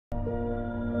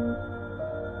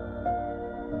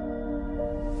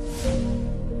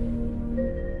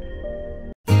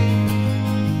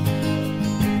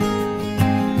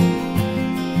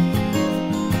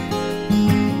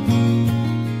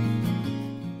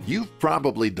You've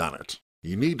probably done it.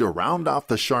 You need to round off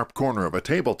the sharp corner of a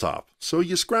tabletop, so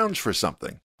you scrounge for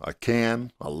something, a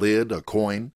can, a lid, a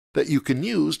coin, that you can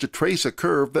use to trace a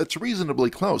curve that's reasonably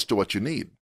close to what you need.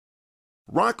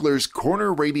 Rockler's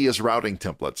corner radius routing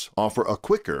templates offer a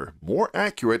quicker, more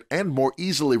accurate, and more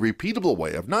easily repeatable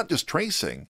way of not just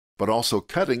tracing, but also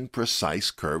cutting precise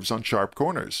curves on sharp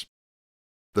corners.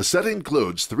 The set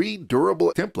includes 3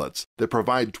 durable templates that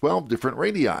provide 12 different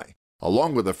radii,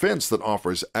 along with a fence that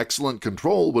offers excellent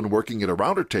control when working at a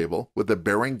router table with a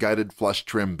bearing-guided flush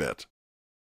trim bit.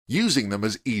 Using them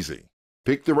is easy.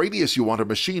 Pick the radius you want to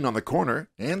machine on the corner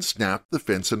and snap the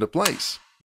fence into place.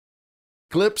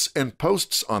 Clips and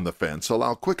posts on the fence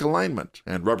allow quick alignment,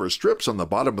 and rubber strips on the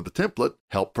bottom of the template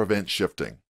help prevent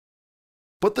shifting.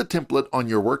 Put the template on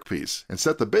your workpiece and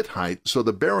set the bit height so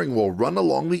the bearing will run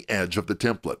along the edge of the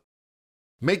template.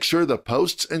 Make sure the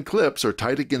posts and clips are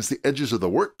tight against the edges of the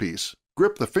workpiece,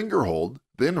 grip the finger hold,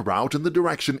 then route in the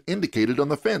direction indicated on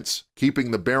the fence,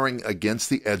 keeping the bearing against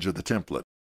the edge of the template.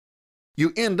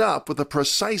 You end up with a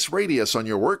precise radius on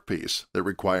your workpiece that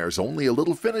requires only a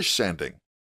little finish sanding.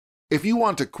 If you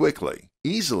want to quickly,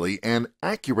 easily, and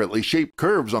accurately shape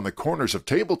curves on the corners of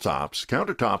tabletops,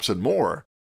 countertops, and more,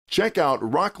 check out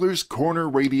Rockler's Corner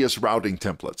Radius Routing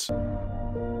Templates.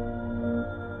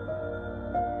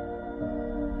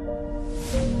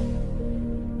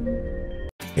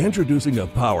 Introducing a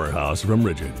powerhouse from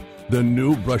Rigid. The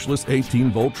new brushless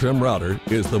 18-volt trim router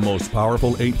is the most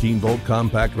powerful 18-volt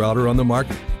compact router on the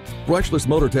market. Brushless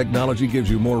motor technology gives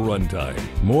you more runtime,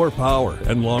 more power,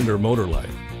 and longer motor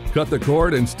life. Cut the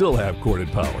cord and still have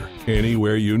corded power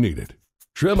anywhere you need it.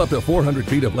 Trim up to 400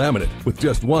 feet of laminate with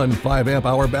just one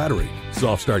 5-amp-hour battery.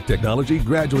 Soft Start technology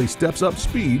gradually steps up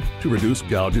speed to reduce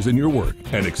gouges in your work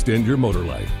and extend your motor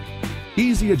life.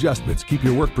 Easy adjustments keep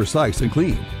your work precise and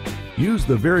clean. Use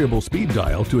the variable speed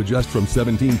dial to adjust from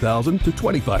 17,000 to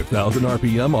 25,000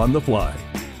 RPM on the fly.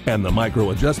 And the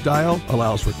micro adjust dial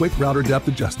allows for quick router depth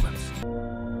adjustments.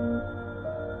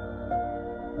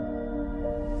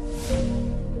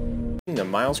 The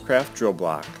Milescraft drill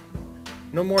block.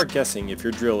 No more guessing if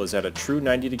your drill is at a true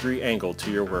 90-degree angle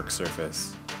to your work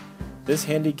surface. This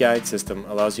handy guide system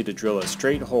allows you to drill a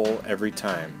straight hole every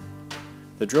time.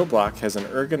 The drill block has an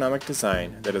ergonomic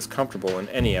design that is comfortable in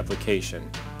any application.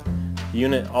 The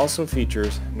unit also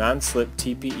features non-slip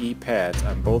TPE pads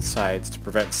on both sides to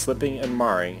prevent slipping and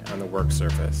marring on the work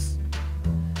surface.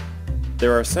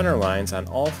 There are center lines on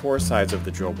all 4 sides of the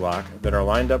drill block that are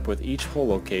lined up with each hole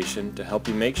location to help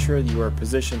you make sure you are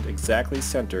positioned exactly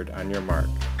centered on your mark.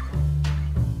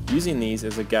 Using these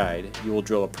as a guide, you will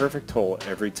drill a perfect hole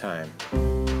every time.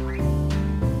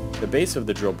 The base of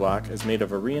the drill block is made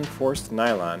of a reinforced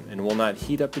nylon and will not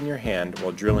heat up in your hand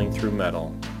while drilling through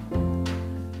metal.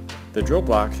 The drill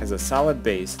block has a solid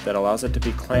base that allows it to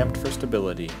be clamped for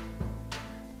stability.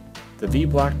 The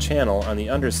V-block channel on the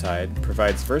underside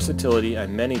provides versatility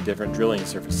on many different drilling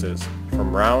surfaces,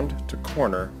 from round to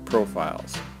corner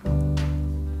profiles.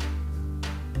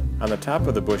 On the top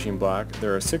of the bushing block,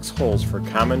 there are 6 holes for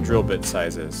common drill bit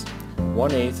sizes: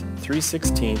 1/8,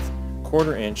 3/16,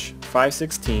 1/4 inch,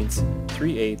 5/16,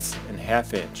 3/8, and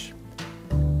 1/2 inch.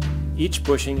 Each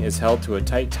bushing is held to a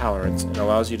tight tolerance and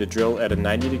allows you to drill at a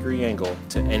 90-degree angle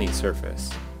to any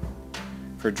surface.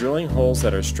 For drilling holes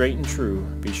that are straight and true,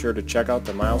 be sure to check out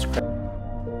the Milescraft.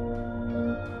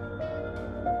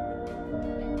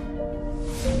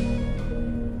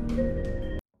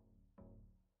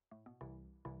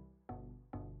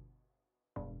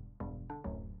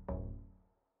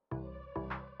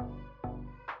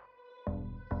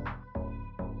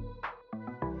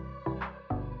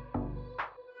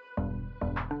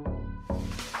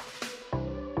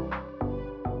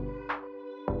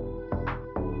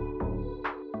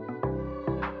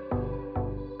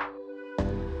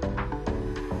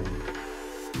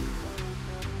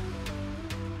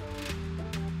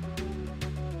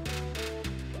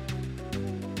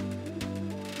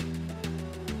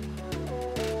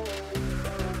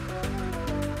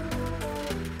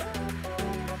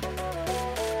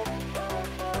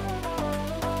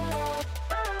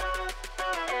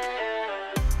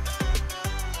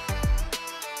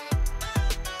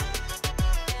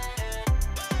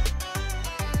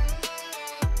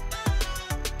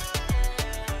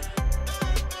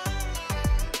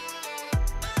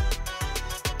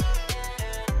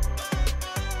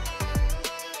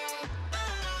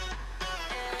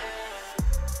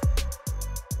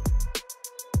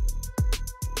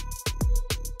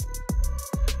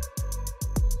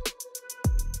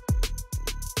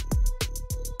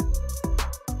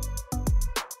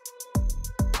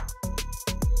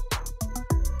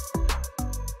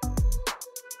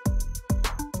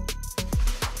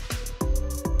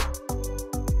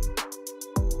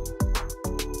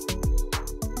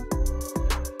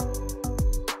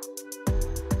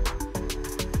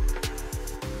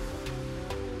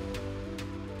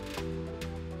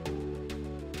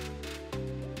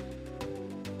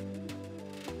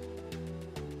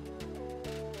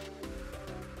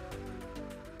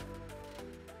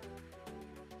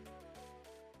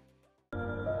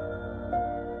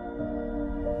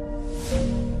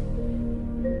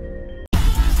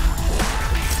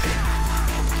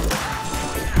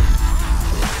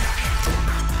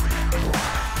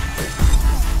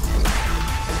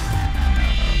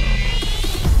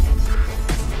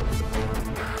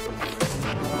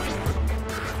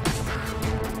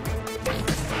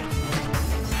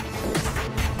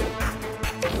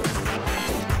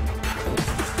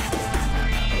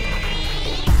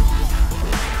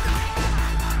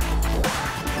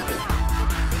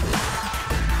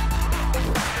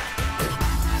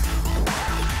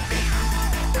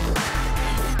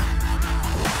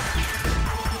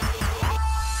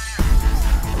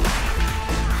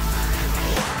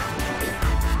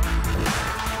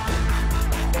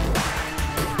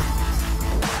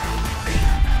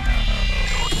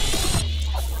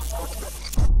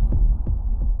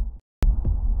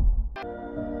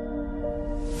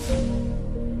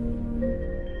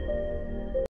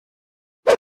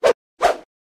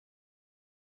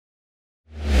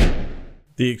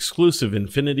 The exclusive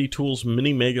Infinity Tools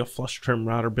Mini Mega Flush Trim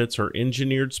Router bits are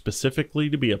engineered specifically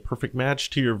to be a perfect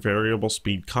match to your variable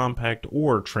speed compact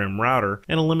or trim router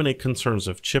and eliminate concerns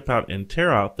of chip out and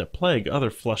tear out that plague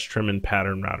other flush trim and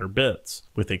pattern router bits.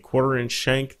 With a 1/4-inch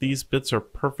shank, these bits are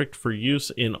perfect for use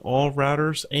in all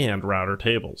routers and router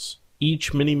tables.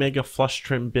 Each Mini Mega Flush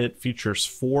Trim bit features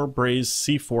 4 brazed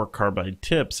C4 carbide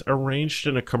tips arranged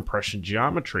in a compression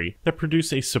geometry that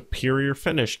produce a superior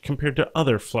finish compared to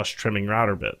other flush trimming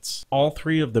router bits. All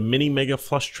 3 of the Mini Mega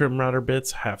Flush Trim router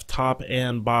bits have top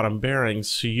and bottom bearings,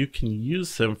 so you can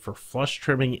use them for flush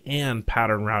trimming and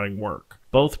pattern routing work.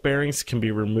 Both bearings can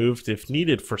be removed if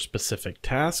needed for specific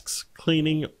tasks,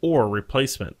 cleaning, or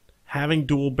replacement. Having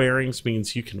dual bearings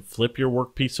means you can flip your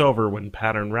workpiece over when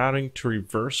pattern routing to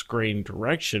reverse grain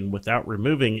direction without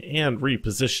removing and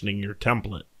repositioning your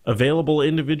template. Available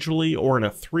individually or in a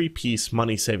 3-piece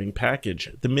money-saving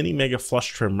package, the Mini Mega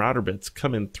Flush Trim router bits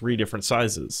come in 3 different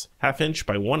sizes: 1/2 inch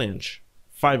by 1 inch,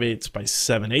 5/8 by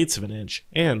 7/8 of an inch,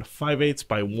 and 5/8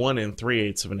 by 1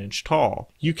 3/8 of an inch tall.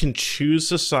 You can choose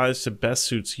the size that best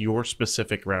suits your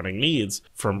specific routing needs,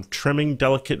 from trimming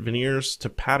delicate veneers to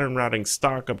pattern routing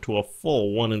stock up to a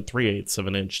full 1 3/8 of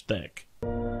an inch thick.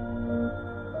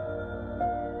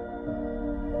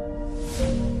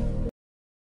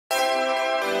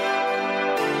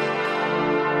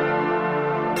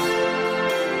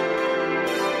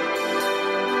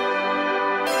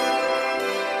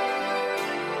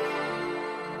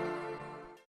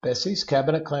 Bessey's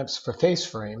cabinet clamps for face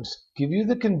frames give you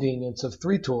the convenience of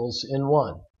 3 tools in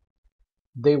one.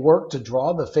 They work to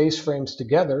draw the face frames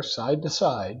together side to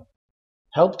side,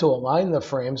 help to align the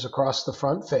frames across the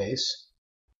front face,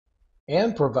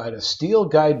 and provide a steel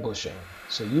guide bushing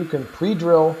so you can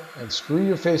pre-drill and screw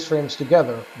your face frames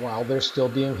together while they're still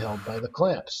being held by the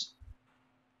clamps.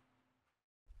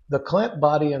 The clamp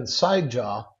body and side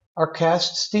jaw are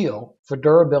cast steel for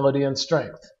durability and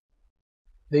strength.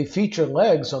 They feature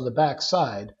legs on the back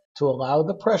side to allow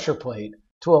the pressure plate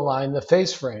to align the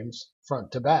face frames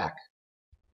front to back.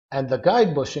 And the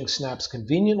guide bushing snaps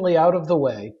conveniently out of the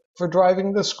way for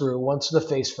driving the screw once the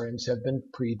face frames have been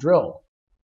pre-drilled.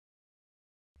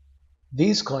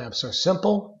 These clamps are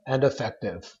simple and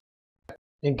effective.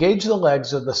 Engage the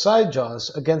legs of the side jaws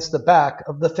against the back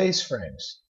of the face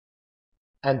frames,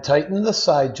 and tighten the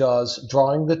side jaws,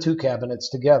 drawing the 2 cabinets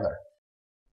together.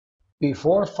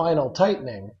 Before final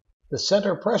tightening, the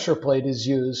center pressure plate is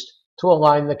used to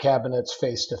align the cabinets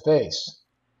face to face.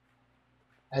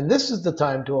 And this is the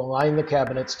time to align the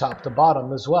cabinets top to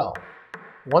bottom as well.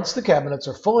 Once the cabinets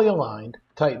are fully aligned,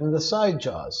 tighten the side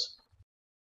jaws.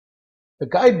 The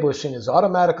guide bushing is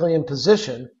automatically in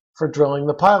position for drilling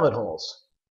the pilot holes.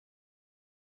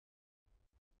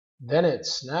 Then it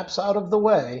snaps out of the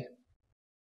way,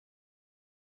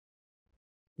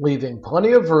 leaving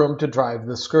plenty of room to drive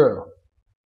the screw.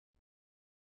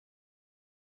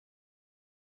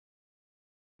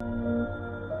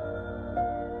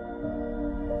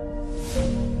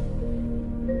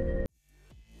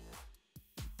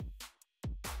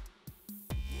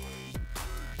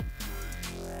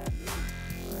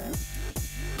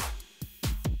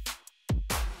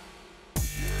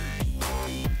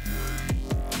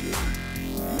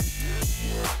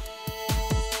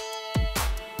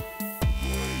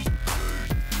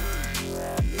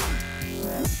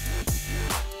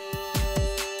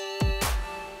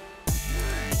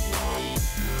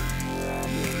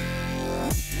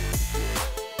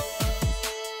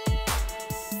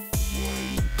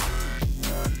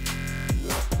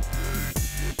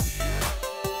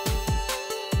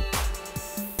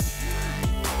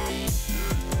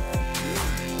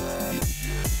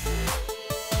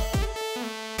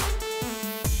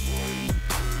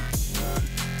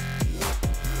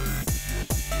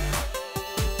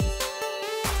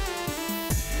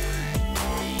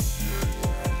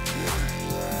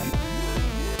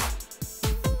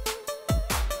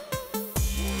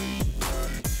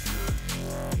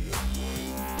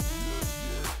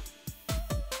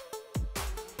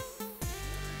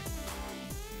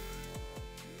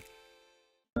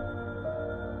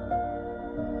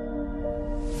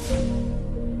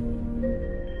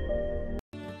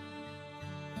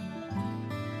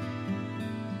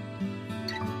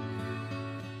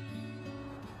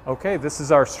 Okay, this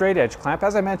is our straight edge clamp.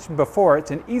 As I mentioned before, it's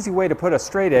an easy way to put a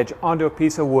straight edge onto a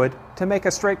piece of wood to make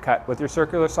a straight cut with your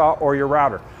circular saw or your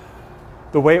router.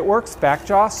 The way it works, back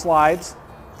jaw slides,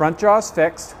 front jaw is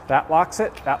fixed, that locks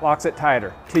it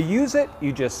tighter. To use it,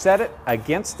 you just set it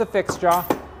against the fixed jaw,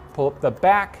 pull up the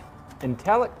back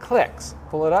until it clicks.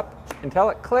 Pull it up until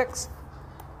it clicks,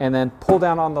 and then pull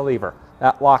down on the lever.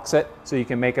 That locks it so you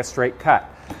can make a straight cut.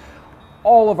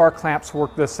 all of our clamps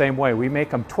work the same way. We make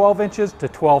them 12 inches to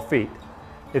 12 feet.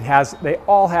 They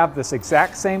all have this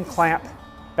exact same clamp.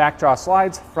 Back jaw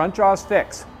slides, front jaw is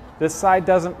fixed. This side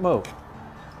doesn't move.